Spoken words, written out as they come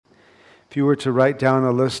If you were to write down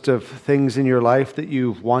a list of things in your life that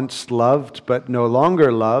you once loved but no longer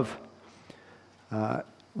love,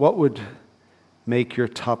 what would make your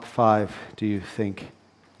top 5, do you think?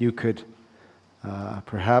 You could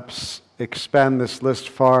perhaps expand this list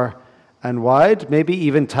far and wide, maybe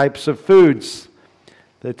even types of foods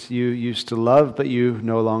that you used to love but you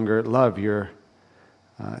no longer love. Your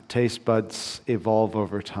taste buds evolve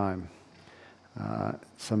over time.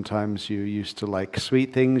 Sometimes you used to like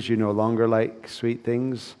sweet things, you no longer like sweet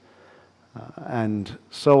things, and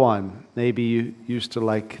so on. Maybe you used to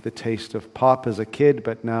like the taste of pop as a kid,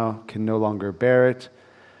 but now can no longer bear it.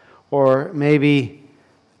 Or maybe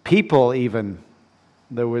people even.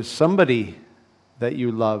 There was somebody that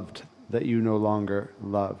you loved that you no longer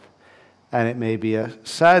love. And it may be a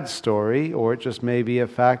sad story, or it just may be a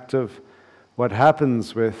fact of what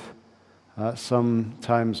happens with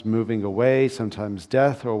sometimes moving away, sometimes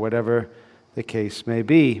death, or whatever the case may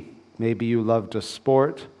be. Maybe you loved a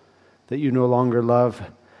sport that you no longer love,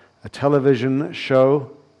 a television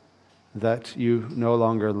show that you no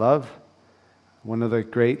longer love. One of the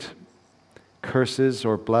great curses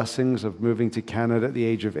or blessings of moving to Canada at the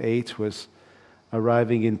age of 8 was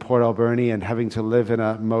arriving in Port Alberni and having to live in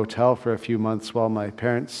a motel for a few months while my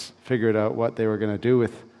parents figured out what they were going to do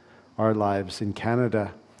with our lives in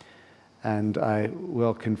Canada. And I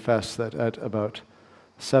will confess that at about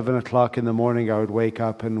 7 o'clock in the morning, I would wake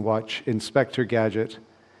up and watch Inspector Gadget.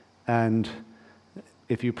 And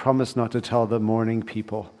if you promise not to tell the morning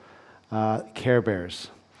people, Care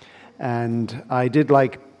Bears. And I did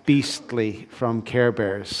like Beastly from Care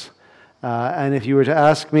Bears. And if you were to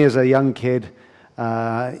ask me as a young kid,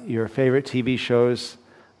 your favorite TV shows,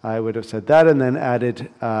 I would have said that and then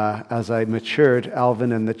added, as I matured,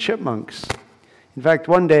 Alvin and the Chipmunks. In fact,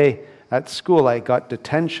 one day, at school, I got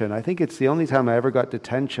detention. I think it's the only time I ever got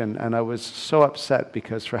detention, and I was so upset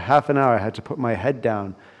because for half an hour I had to put my head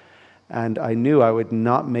down, and I knew I would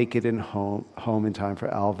not make it home in time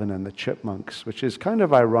for Alvin and the Chipmunks, which is kind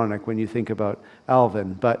of ironic when you think about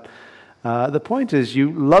Alvin. But the point is,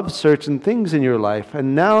 you love certain things in your life,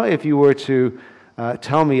 and now if you were to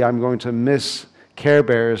tell me I'm going to miss Care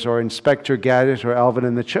Bears or Inspector Gadget or Alvin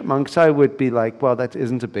and the Chipmunks, I would be like, well, that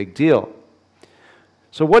isn't a big deal.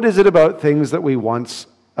 So what is it about things that we once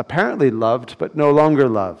apparently loved but no longer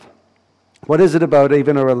love? What is it about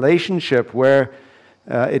even a relationship where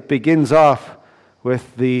it begins off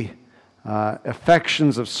with the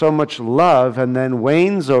affections of so much love and then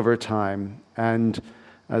wanes over time? And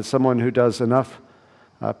as someone who does enough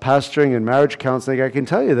pastoring and marriage counseling, I can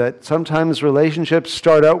tell you that sometimes relationships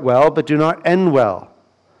start out well but do not end well.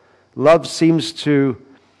 Love seems to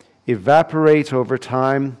evaporate over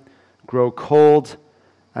time, grow cold,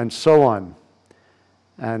 and so on.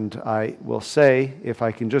 And I will say, if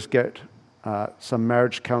I can just get some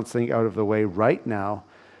marriage counseling out of the way right now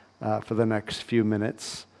for the next few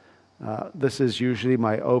minutes, this is usually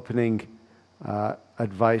my opening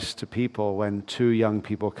advice to people when 2 young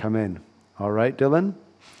people come in. All right, Dylan?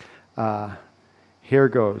 Here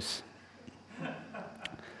goes.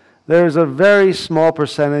 There's a very small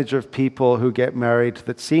percentage of people who get married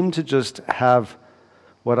that seem to just have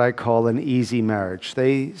what I call an easy marriage.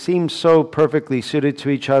 They seem so perfectly suited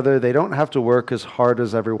to each other. They don't have to work as hard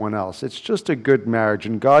as everyone else. It's just a good marriage,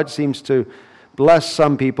 and God seems to bless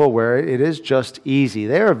some people where it is just easy.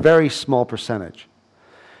 They're a very small percentage.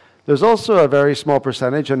 There's also a very small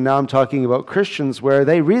percentage, and now I'm talking about Christians, where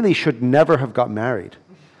they really should never have got married.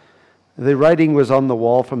 The writing was on the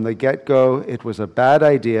wall from the get-go. It was a bad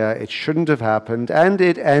idea. It shouldn't have happened, and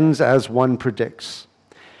it ends as one predicts.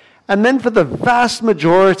 And then for the vast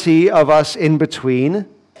majority of us in between,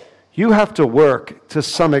 you have to work to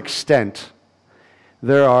some extent.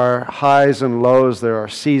 There are highs and lows. There are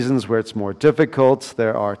seasons where it's more difficult.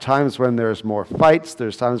 There are times when there's more fights.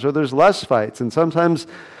 There's times where there's less fights. And sometimes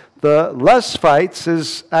the less fights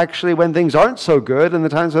is actually when things aren't so good, and the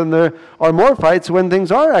times when there are more fights when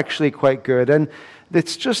things are actually quite good. And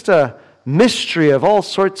it's just a mystery of all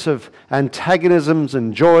sorts of antagonisms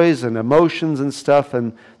and joys and emotions and stuff,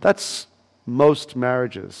 and that's most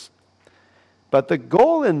marriages. But the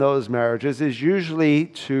goal in those marriages is usually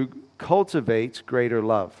to cultivate greater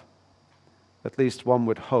love. At least one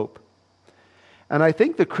would hope. And I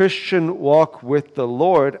think the Christian walk with the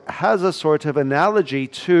Lord has a sort of analogy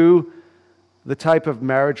to the type of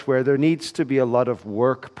marriage where there needs to be a lot of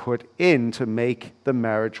work put in to make the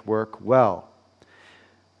marriage work well.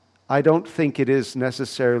 I don't think it is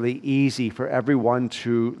necessarily easy for everyone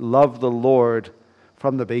to love the Lord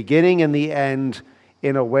from the beginning and the end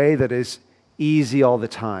in a way that is easy all the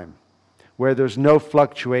time, where there's no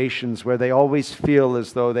fluctuations, where they always feel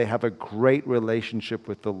as though they have a great relationship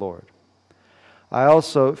with the Lord. I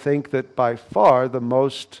also think that by far the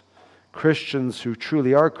most Christians who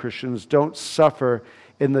truly are Christians don't suffer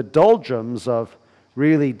in the doldrums of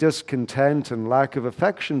really discontent and lack of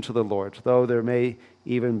affection to the Lord, though there may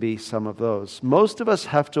even be some of those. Most of us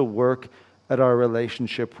have to work at our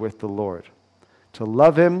relationship with the Lord, to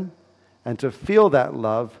love Him and to feel that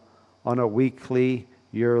love on a weekly,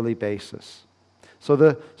 yearly basis. So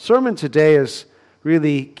the sermon today is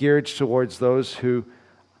really geared towards those who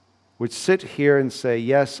would sit here and say,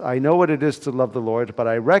 yes, I know what it is to love the Lord, but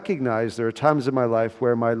I recognize there are times in my life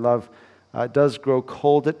where my love does grow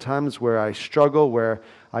cold at times, where I struggle, where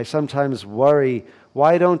I sometimes worry,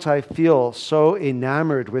 why don't I feel so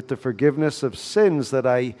enamored with the forgiveness of sins that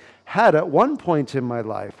I had at one point in my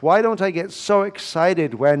life? Why don't I get so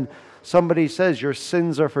excited when somebody says your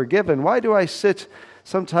sins are forgiven? Why do I sit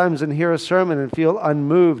sometimes and hear a sermon and feel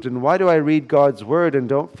unmoved? And why do I read God's word and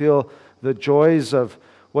don't feel the joys of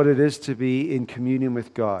what it is to be in communion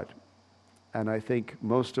with God? And I think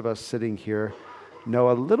most of us sitting here know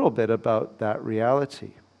a little bit about that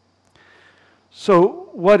reality. So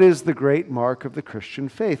what is the great mark of the Christian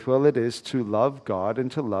faith? Well, it is to love God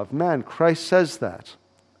and to love man. Christ says that.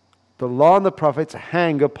 The law and the prophets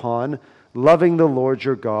hang upon loving the Lord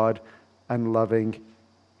your God and loving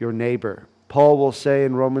your neighbor. Paul will say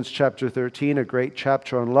in Romans chapter 13, a great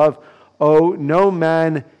chapter on love, owe no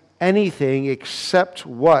man anything except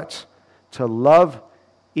what? To love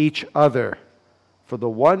each other. For the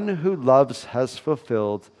one who loves has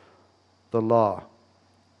fulfilled the law.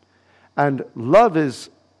 And love is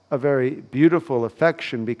a very beautiful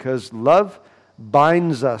affection because love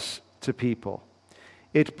binds us to people.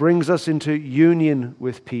 It brings us into union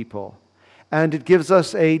with people. And it gives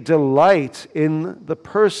us a delight in the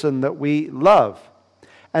person that we love.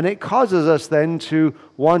 And it causes us then to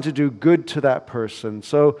want to do good to that person.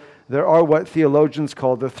 So there are what theologians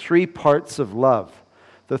call the three parts of love.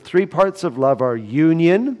 The three parts of love are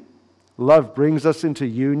union. Love brings us into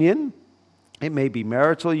union. It may be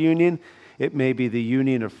marital union. It may be the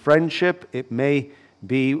union of friendship. It may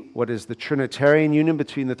be what is the Trinitarian union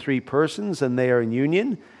between the three persons, and they are in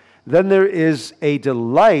union. Then there is a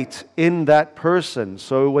delight in that person.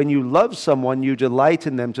 So when you love someone, you delight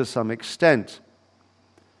in them to some extent.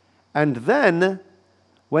 And then,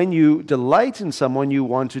 when you delight in someone, you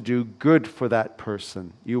want to do good for that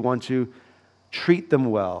person. You want to treat them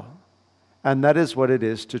well. And that is what it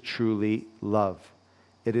is to truly love.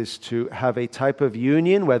 It is to have a type of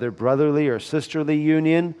union, whether brotherly or sisterly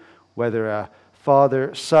union, whether a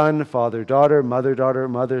father-son, father-daughter, mother-daughter,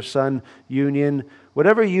 mother-son union,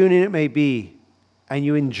 whatever union it may be, and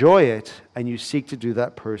you enjoy it, and you seek to do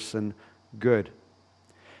that person good.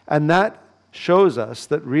 And that shows us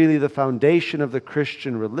that really the foundation of the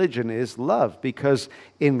Christian religion is love, because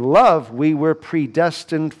in love we were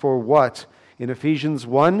predestined for what? In Ephesians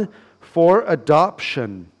 1, for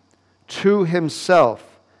adoption to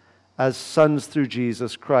Himself as sons through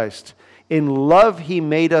Jesus Christ. In love He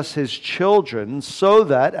made us His children so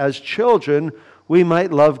that as children we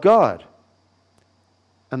might love God.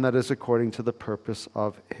 And that is according to the purpose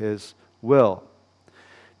of His will.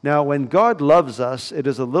 Now, when God loves us, it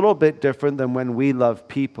is a little bit different than when we love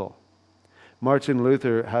people. Martin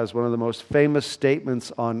Luther has one of the most famous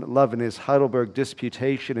statements on love in his Heidelberg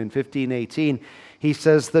Disputation in 1518. He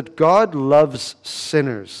says that God loves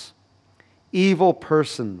sinners, evil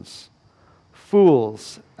persons,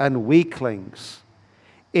 fools, and weaklings,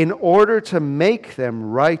 in order to make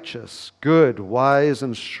them righteous, good, wise,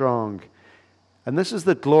 and strong. And this is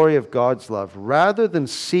the glory of God's love. Rather than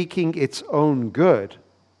seeking its own good,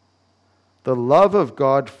 the love of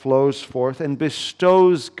God flows forth and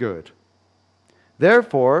bestows good.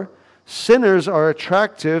 Therefore, sinners are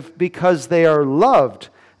attractive because they are loved.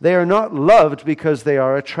 They are not loved because they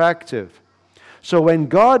are attractive. So when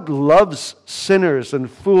God loves sinners and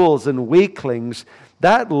fools and weaklings,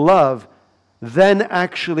 that love then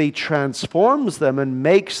actually transforms them and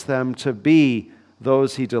makes them to be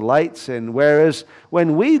those He delights in. Whereas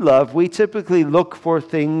when we love, we typically look for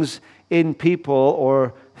things in people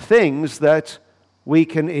or things that we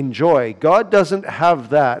can enjoy. God doesn't have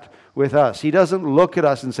that with us. He doesn't look at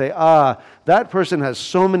us and say, that person has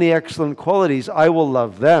so many excellent qualities, I will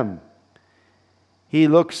love them. He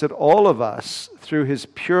looks at all of us through His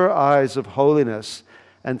pure eyes of holiness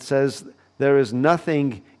and says, there is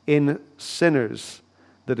nothing in sinners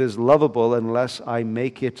that is lovable unless I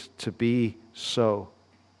make it to be so.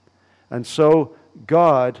 And so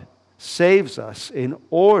God saves us in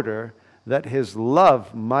order that His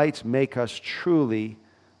love might make us truly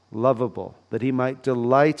lovable, that He might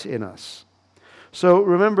delight in us. So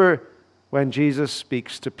remember when Jesus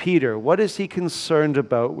speaks to Peter, what is He concerned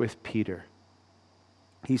about with Peter?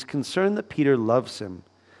 He's concerned that Peter loves him.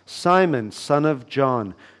 Simon, son of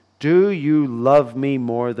John, do you love me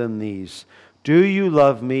more than these? Do you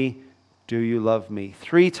love me? Do you love me?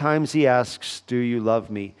 3 times he asks, do you love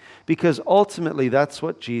me? Because ultimately that's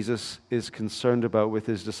what Jesus is concerned about with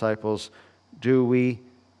his disciples. Do we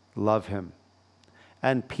love him?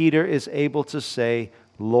 And Peter is able to say,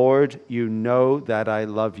 Lord, you know that I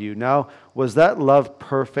love you. Now, was that love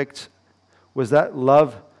perfect? Was that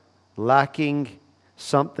love lacking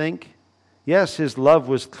something? Yes, his love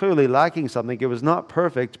was clearly lacking something. It was not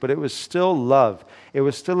perfect, but it was still love. It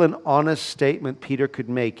was still an honest statement Peter could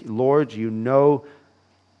make. Lord, you know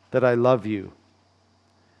that I love you.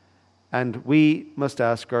 And we must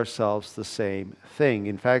ask ourselves the same thing.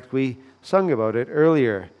 In fact, we sung about it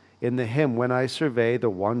earlier in the hymn, When I Survey the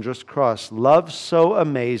Wondrous Cross. Love so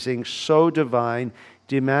amazing, so divine,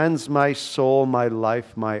 demands my soul, my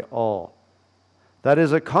life, my all. That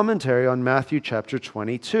is a commentary on Matthew chapter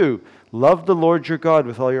 22. Love the Lord your God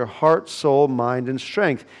with all your heart, soul, mind, and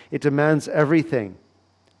strength. It demands everything.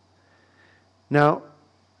 Now,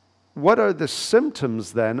 what are the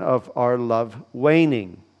symptoms then of our love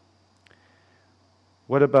waning?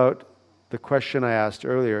 What about the question I asked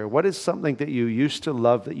earlier? What is something that you used to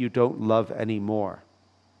love that you don't love anymore?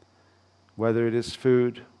 Whether it is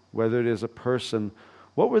food, whether it is a person,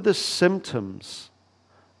 what were the symptoms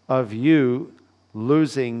of you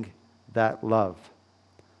losing that love,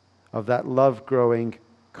 of that love growing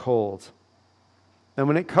cold? And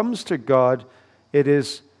when it comes to God, it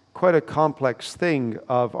is quite a complex thing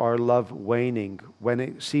of our love waning when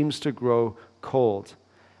it seems to grow cold.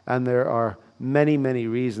 And there are many, many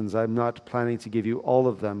reasons. I'm not planning to give you all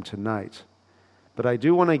of them tonight. But I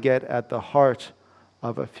do want to get at the heart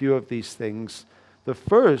of a few of these things. The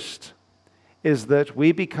first is that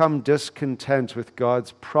we become discontent with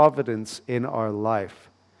God's providence in our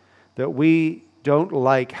life, that we don't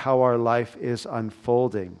like how our life is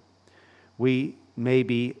unfolding. We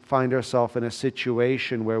maybe find ourselves in a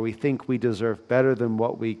situation where we think we deserve better than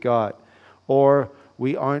what we got, or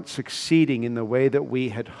we aren't succeeding in the way that we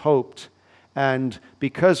had hoped. And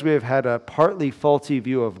because we have had a partly faulty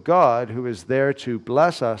view of God, who is there to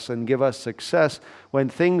bless us and give us success, when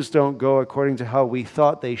things don't go according to how we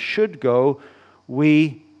thought they should go,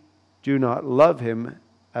 we do not love him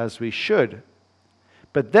as we should.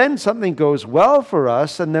 But then something goes well for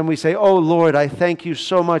us, and then we say, oh Lord, I thank you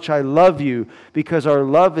so much, I love you, because our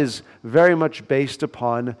love is very much based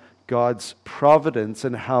upon God's providence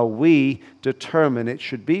and how we determine it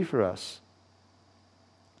should be for us.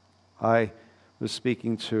 I was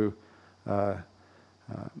speaking to a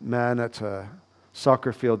man at a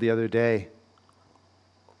soccer field the other day,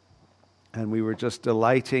 and we were just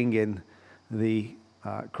delighting in the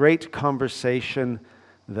great conversation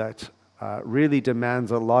that really demands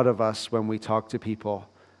a lot of us when we talk to people,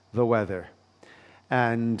 the weather.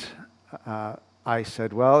 And I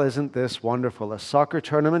said, well, isn't this wonderful? A soccer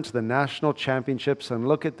tournament, the national championships, and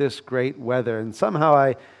look at this great weather. And somehow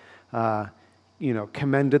I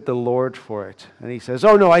commended the Lord for it. And he says,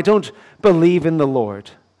 oh no, I don't believe in the Lord.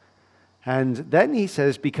 And then he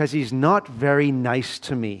says, because he's not very nice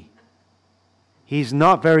to me. He's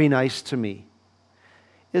not very nice to me.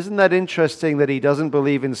 Isn't that interesting that he doesn't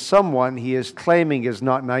believe in someone he is claiming is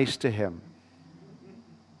not nice to him?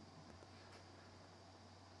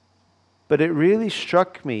 But it really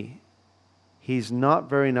struck me. He's not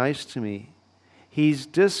very nice to me. He's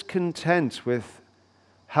discontent with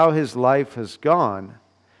how his life has gone.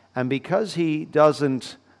 And because he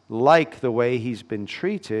doesn't like the way he's been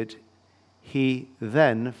treated, he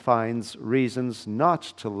then finds reasons not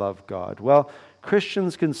to love God. Well,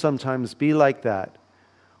 Christians can sometimes be like that.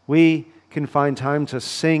 We can find time to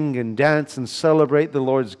sing and dance and celebrate the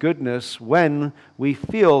Lord's goodness when we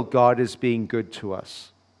feel God is being good to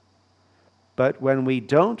us. But when we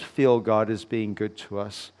don't feel God is being good to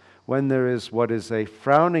us, when there is what is a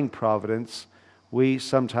frowning providence, we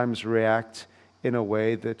sometimes react in a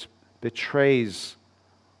way that betrays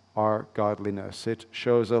our godliness. It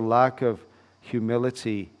shows a lack of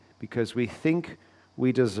humility because we think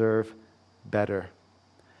we deserve better.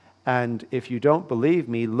 And if you don't believe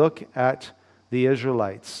me, look at the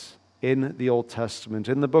Israelites in the Old Testament,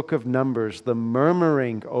 in the book of Numbers, the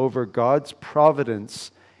murmuring over God's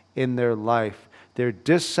providence in their life, their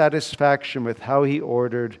dissatisfaction with how he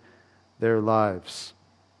ordered their lives.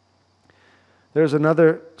 There's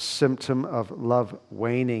another symptom of love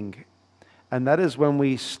waning, and that is when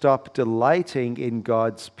we stop delighting in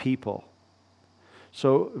God's people.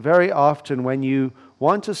 So very often when you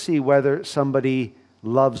want to see whether somebody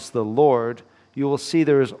loves the Lord, you will see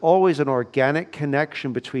there is always an organic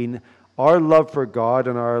connection between our love for God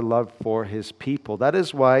and our love for His people. That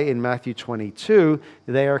is why in Matthew 22,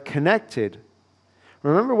 they are connected.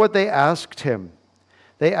 Remember what they asked Him.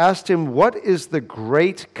 They asked Him, what is the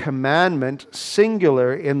great commandment,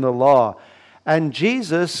 singular, in the law? And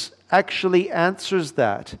Jesus actually answers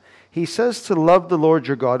that. He says to love the Lord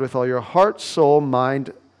your God with all your heart, soul,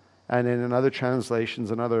 mind, and in other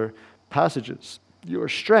translations and other passages, your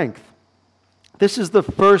strength. This is the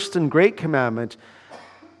first and great commandment.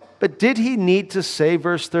 But did He need to say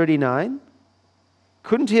verse 39?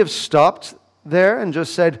 Couldn't He have stopped there and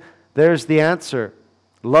just said, there's the answer.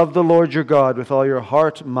 Love the Lord your God with all your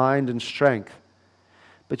heart, mind, and strength.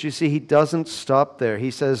 But you see, He doesn't stop there.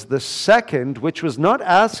 He says, the second, which was not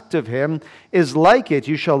asked of Him, is like it.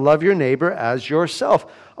 You shall love your neighbor as yourself.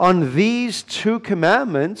 On these two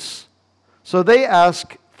commandments, so they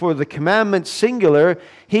ask for the commandment singular,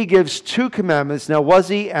 He gives two commandments. Now, was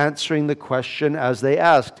He answering the question as they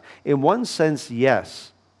asked? In one sense,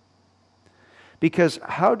 yes. Because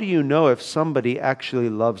how do you know if somebody actually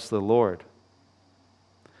loves the Lord?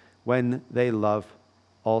 When they love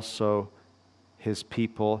also His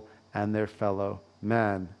people and their fellow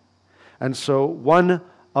man. And so one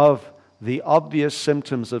of the obvious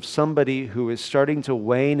symptoms of somebody who is starting to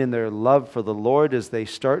wane in their love for the Lord is they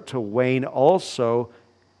start to wane also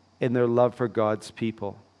in their love for God's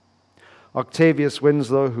people. Octavius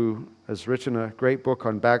Winslow, who has written a great book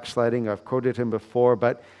on backsliding, I've quoted him before,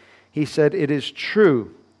 but he said, it is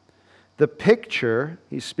true, the picture,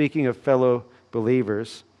 he's speaking of fellow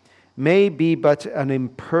believers, may be but an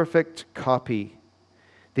imperfect copy.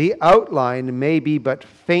 The outline may be but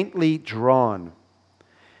faintly drawn.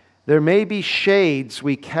 There may be shades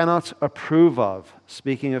we cannot approve of,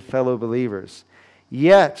 speaking of fellow believers.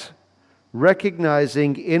 Yet,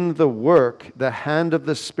 recognizing in the work the hand of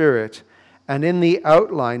the Spirit, and in the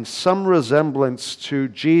outline some resemblance to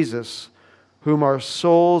Jesus, whom our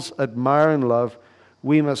souls admire and love,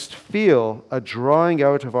 we must feel a drawing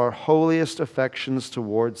out of our holiest affections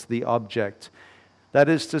towards the object. That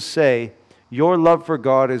is to say, your love for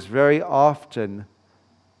God is very often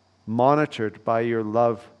monitored by your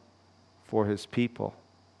love for His people.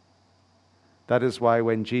 That is why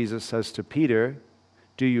when Jesus says to Peter,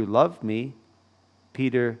 do you love me?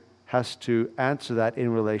 Peter has to answer that in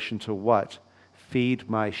relation to what? Feed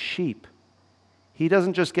my sheep. He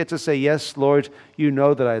doesn't just get to say, yes, Lord, you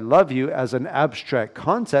know that I love you as an abstract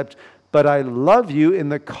concept, but I love you in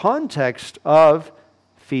the context of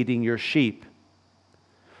feeding your sheep.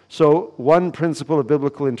 So one principle of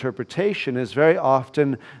biblical interpretation is very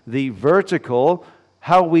often the vertical.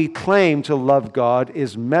 How we claim to love God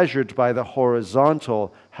is measured by the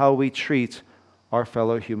horizontal, how we treat our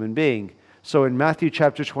fellow human being. So in Matthew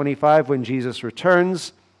chapter 25, when Jesus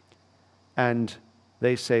returns and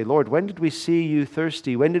they say, Lord, when did we see you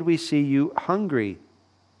thirsty? When did we see you hungry?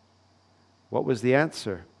 What was the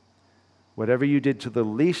answer? Whatever you did to the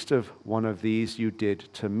least of one of these, you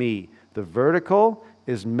did to me. The vertical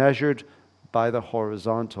is measured by the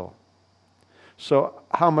horizontal. So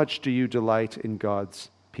how much do you delight in God's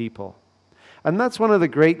people? And that's one of the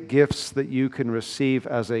great gifts that you can receive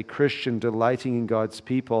as a Christian, delighting in God's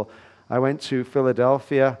people. I went to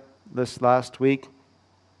Philadelphia this last week,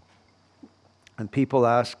 and people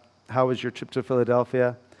ask, how was your trip to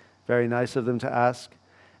Philadelphia? Very nice of them to ask.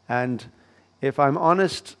 And if I'm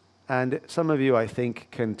honest, and some of you I think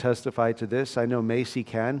can testify to this, I know Macy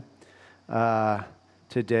can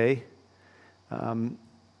today.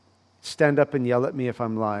 Stand up and yell at me if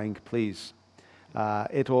I'm lying, please.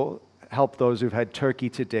 It will help those who've had turkey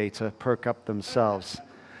today to perk up themselves.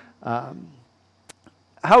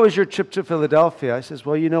 How was your trip to Philadelphia? I says,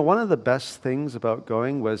 well, you know, one of the best things about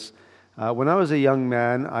going was when I was a young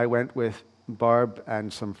man, I went with Barb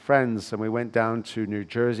and some friends, and we went down to New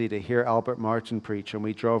Jersey to hear Albert Martin preach, and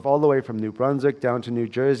we drove all the way from New Brunswick down to New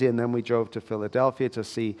Jersey, and then we drove to Philadelphia to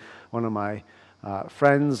see one of my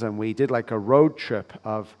friends, and we did like a road trip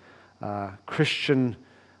of Christian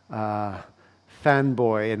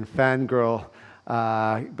fanboy and fangirl.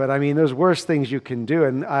 But I mean, there's worse things you can do,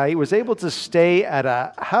 and I was able to stay at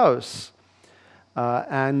a house,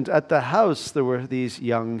 and at the house there were these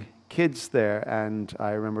young kids there, and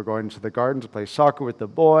I remember going to the garden to play soccer with the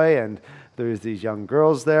boy, and there was these young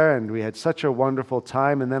girls there, and we had such a wonderful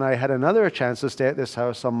time. And then I had another chance to stay at this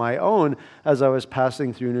house on my own as I was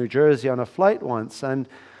passing through New Jersey on a flight once. And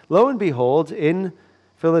lo and behold, in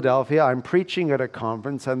Philadelphia, I'm preaching at a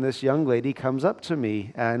conference, and this young lady comes up to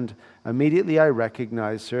me, and immediately I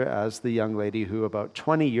recognize her as the young lady who about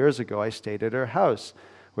 20 years ago I stayed at her house.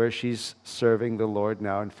 where she's serving the Lord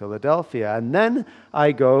now in Philadelphia. And then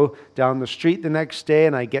I go down the street the next day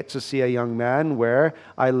and I get to see a young man where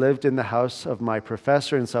I lived in the house of my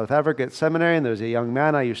professor in South Africa at seminary, and there was a young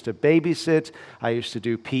man I used to babysit. I used to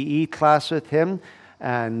do PE class with him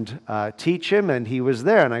and teach him, and he was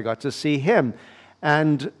there, and I got to see him.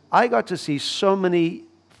 And I got to see so many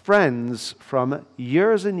friends from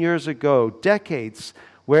years and years ago, decades,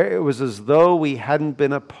 where it was as though we hadn't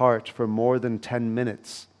been apart for more than 10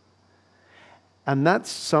 minutes. And that's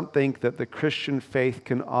something that the Christian faith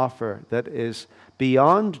can offer that is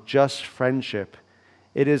beyond just friendship.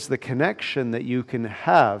 It is the connection that you can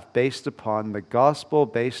have based upon the gospel,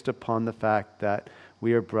 based upon the fact that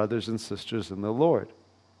we are brothers and sisters in the Lord.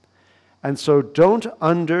 And so don't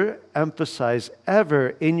underemphasize ever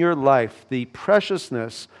in your life the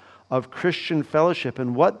preciousness of Christian fellowship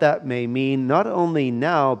and what that may mean, not only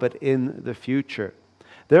now, but in the future.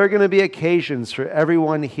 There are going to be occasions for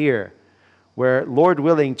everyone here where, Lord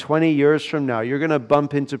willing, 20 years from now, you're going to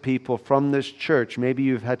bump into people from this church. Maybe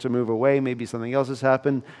you've had to move away, maybe something else has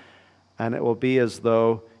happened, and it will be as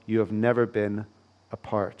though you have never been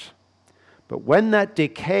apart. But when that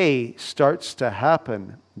decay starts to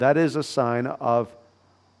happen, that is a sign of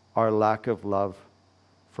our lack of love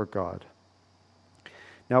for God.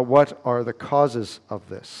 Now, what are the causes of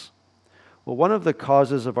this? Well, one of the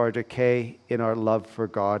causes of our decay in our love for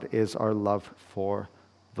God is our love for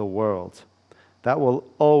the world. That will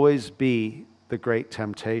always be the great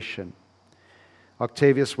temptation.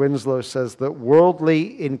 Octavius Winslow says that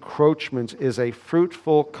worldly encroachment is a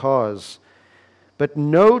fruitful cause, but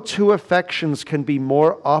no two affections can be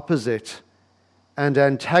more opposite and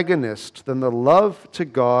antagonist than the love to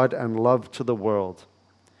God and love to the world.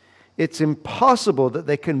 It's impossible that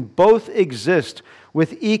they can both exist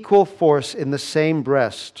with equal force in the same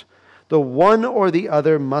breast. The one or the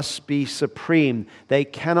other must be supreme. They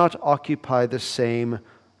cannot occupy the same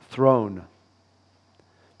throne.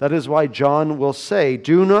 That is why John will say,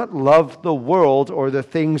 "Do not love the world or the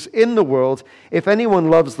things in the world. If anyone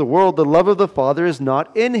loves the world, the love of the Father is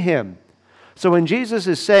not in him." So when Jesus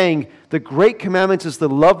is saying the great commandment is to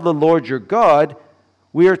love the Lord your God,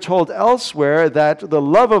 we are told elsewhere that the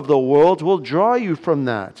love of the world will draw you from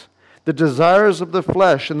that. The desires of the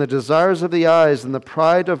flesh and the desires of the eyes and the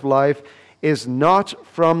pride of life is not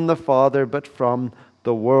from the Father, but from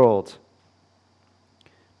the world.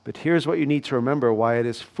 But here's what you need to remember why it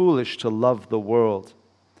is foolish to love the world.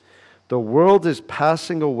 The world is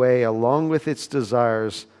passing away along with its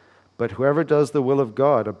desires, but whoever does the will of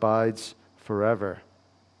God abides forever.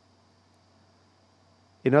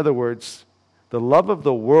 In other words, the love of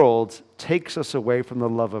the world takes us away from the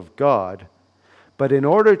love of God. But in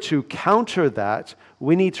order to counter that,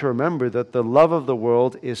 we need to remember that the love of the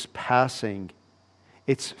world is passing.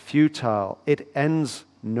 It's futile. It ends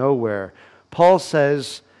nowhere. Paul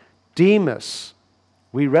says, Demas,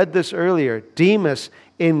 we read this earlier, Demas,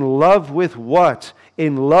 in love with what?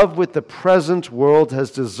 In love with the present world,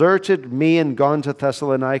 has deserted me and gone to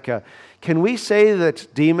Thessalonica. Can we say that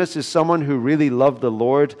Demas is someone who really loved the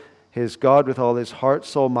Lord, his God, with all his heart,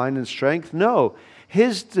 soul, mind, and strength? No.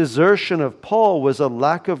 His desertion of Paul was a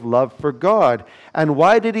lack of love for God. And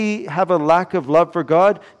why did he have a lack of love for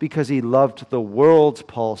God? Because he loved the world,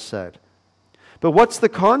 Paul said. But what's the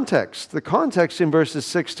context? The context in verses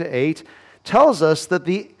 6 to 8 tells us that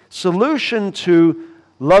the solution to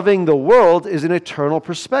loving the world is an eternal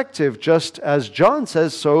perspective. Just as John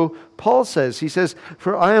says, so Paul says. He says,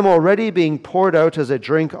 "For I am already being poured out as a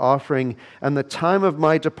drink offering, and the time of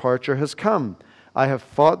my departure has come. I have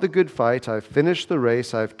fought the good fight, I have finished the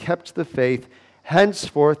race, I have kept the faith.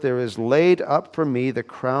 Henceforth there is laid up for me the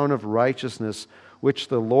crown of righteousness, which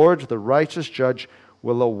the Lord, the righteous judge,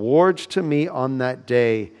 will award to me on that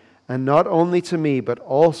day, and not only to me, but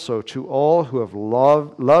also to all who have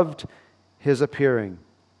loved his appearing."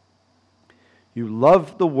 You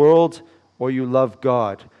love the world or you love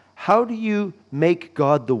God. How do you make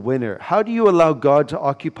God the winner? How do you allow God to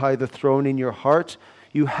occupy the throne in your heart?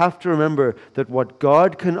 You have to remember that what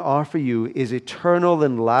God can offer you is eternal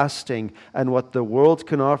and lasting, and what the world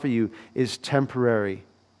can offer you is temporary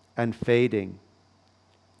and fading.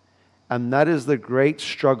 And that is the great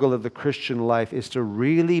struggle of the Christian life, is to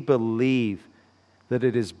really believe that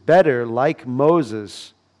it is better, like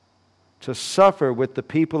Moses, to suffer with the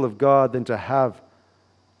people of God than to have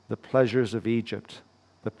the pleasures of Egypt,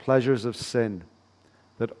 the pleasures of sin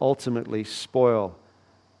that ultimately spoil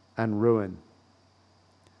and ruin.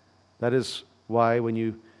 That is why, when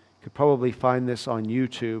you could probably find this on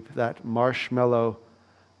YouTube, that marshmallow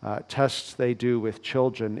tests they do with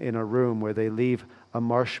children in a room where they leave a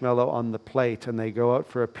marshmallow on the plate and they go out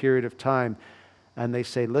for a period of time And they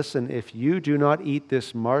say, listen, if you do not eat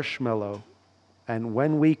this marshmallow, and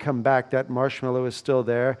when we come back, that marshmallow is still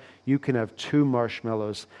there, you can have 2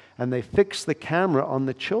 marshmallows. And they fix the camera on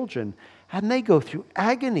the children, and they go through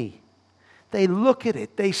agony. They look at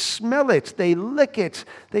it, they smell it, they lick it,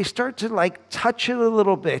 they start to touch it a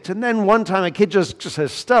little bit. And then one time a kid just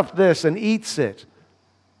says, stuff this, and eats it.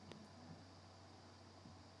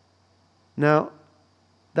 Now,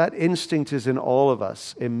 that instinct is in all of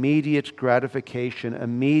us. Immediate gratification,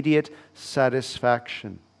 immediate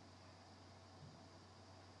satisfaction.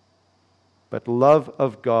 But love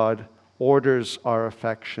of God orders our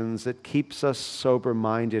affections. It keeps us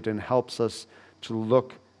sober-minded and helps us to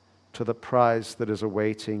look to the prize that is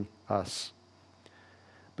awaiting us.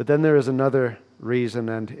 But then there is another reason,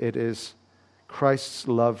 and it is Christ's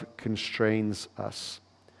love constrains us.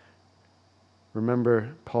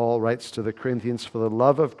 Remember, Paul writes to the Corinthians, for the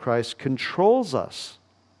love of Christ controls us,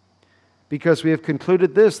 because we have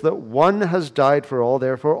concluded this, that one has died for all,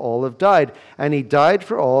 therefore all have died. And he died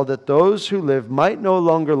for all, that those who live might no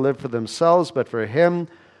longer live for themselves, but for him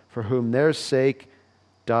for whom their sake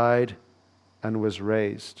died and was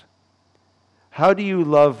raised. How do you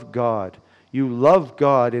love God? You love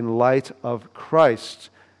God in light of Christ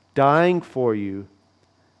dying for you,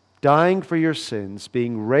 dying for your sins,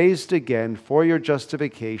 being raised again for your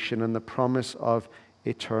justification and the promise of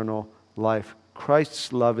eternal life.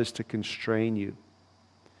 Christ's love is to constrain you.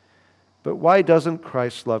 But why doesn't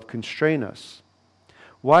Christ's love constrain us?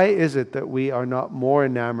 Why is it that we are not more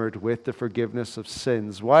enamored with the forgiveness of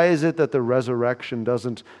sins? Why is it that the resurrection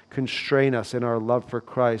doesn't constrain us in our love for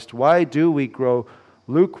Christ? Why do we grow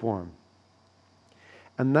lukewarm?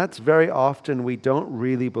 And that's very often we don't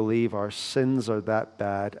really believe our sins are that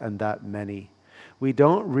bad and that many. We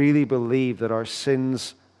don't really believe that our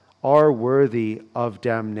sins are worthy of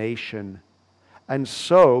damnation. And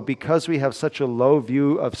so, because we have such a low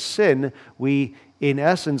view of sin, we, in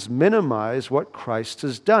essence, minimize what Christ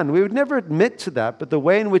has done. We would never admit to that, but the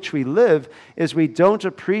way in which we live is we don't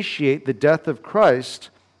appreciate the death of Christ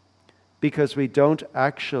because we don't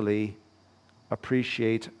actually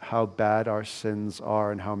appreciate how bad our sins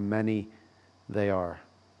are and how many they are.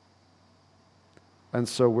 And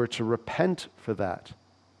so we're to repent for that.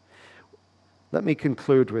 Let me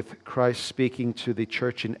conclude with Christ speaking to the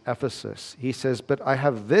church in Ephesus. He says, but I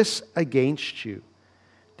have this against you,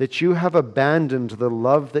 that you have abandoned the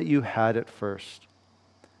love that you had at first.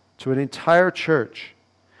 To an entire church.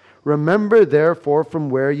 Remember, therefore, from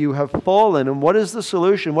where you have fallen. And what is the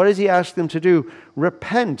solution? What does he ask them to do?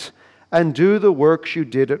 Repent and do the works you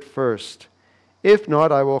did at first. If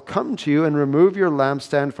not, I will come to you and remove your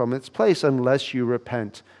lampstand from its place unless you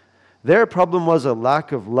repent. Their problem was a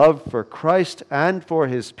lack of love for Christ and for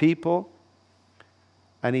his people.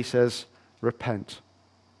 And he says, repent.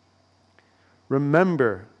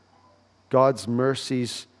 Remember God's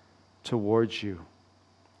mercies towards you.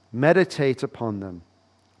 Meditate upon them.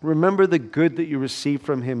 Remember the good that you receive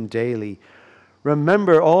from him daily.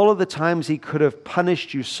 Remember all of the times he could have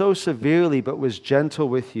punished you so severely but was gentle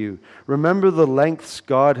with you. Remember the lengths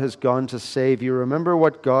God has gone to save you. Remember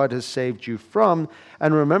what God has saved you from,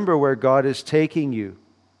 and remember where God is taking you.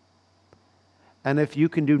 And if you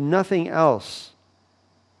can do nothing else,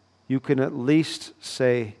 you can at least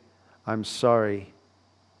say, I'm sorry.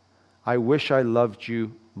 I wish I loved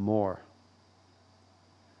you more.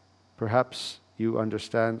 Perhaps you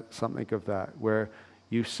understand something of that, where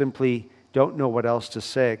you simply don't know what else to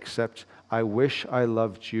say except, I wish I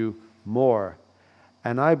loved you more.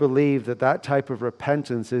 And I believe that that type of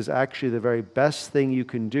repentance is actually the very best thing you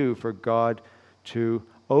can do for God to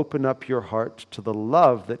open up your heart to the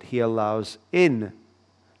love that he allows in,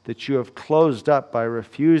 that you have closed up by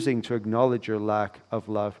refusing to acknowledge your lack of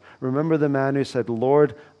love. Remember the man who said,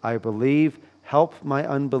 Lord, I believe, help my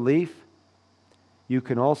unbelief? You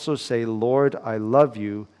can also say, Lord, I love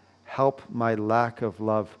you, help my lack of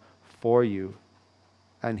love for you,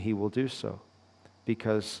 and he will do so.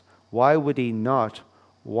 Because why would he not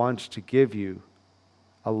want to give you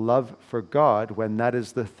a love for God when that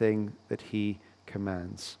is the thing that he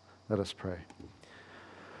commands? Let us pray.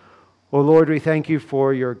 O Lord, we thank you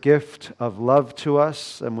for your gift of love to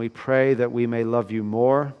us, and we pray that we may love you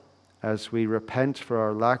more as we repent for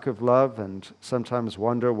our lack of love and sometimes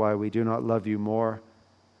wonder why we do not love you more.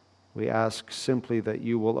 We ask simply that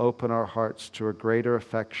you will open our hearts to a greater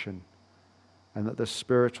affection, and that the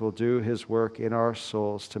Spirit will do his work in our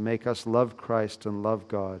souls to make us love Christ and love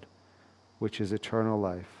God, which is eternal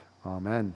life. Amen.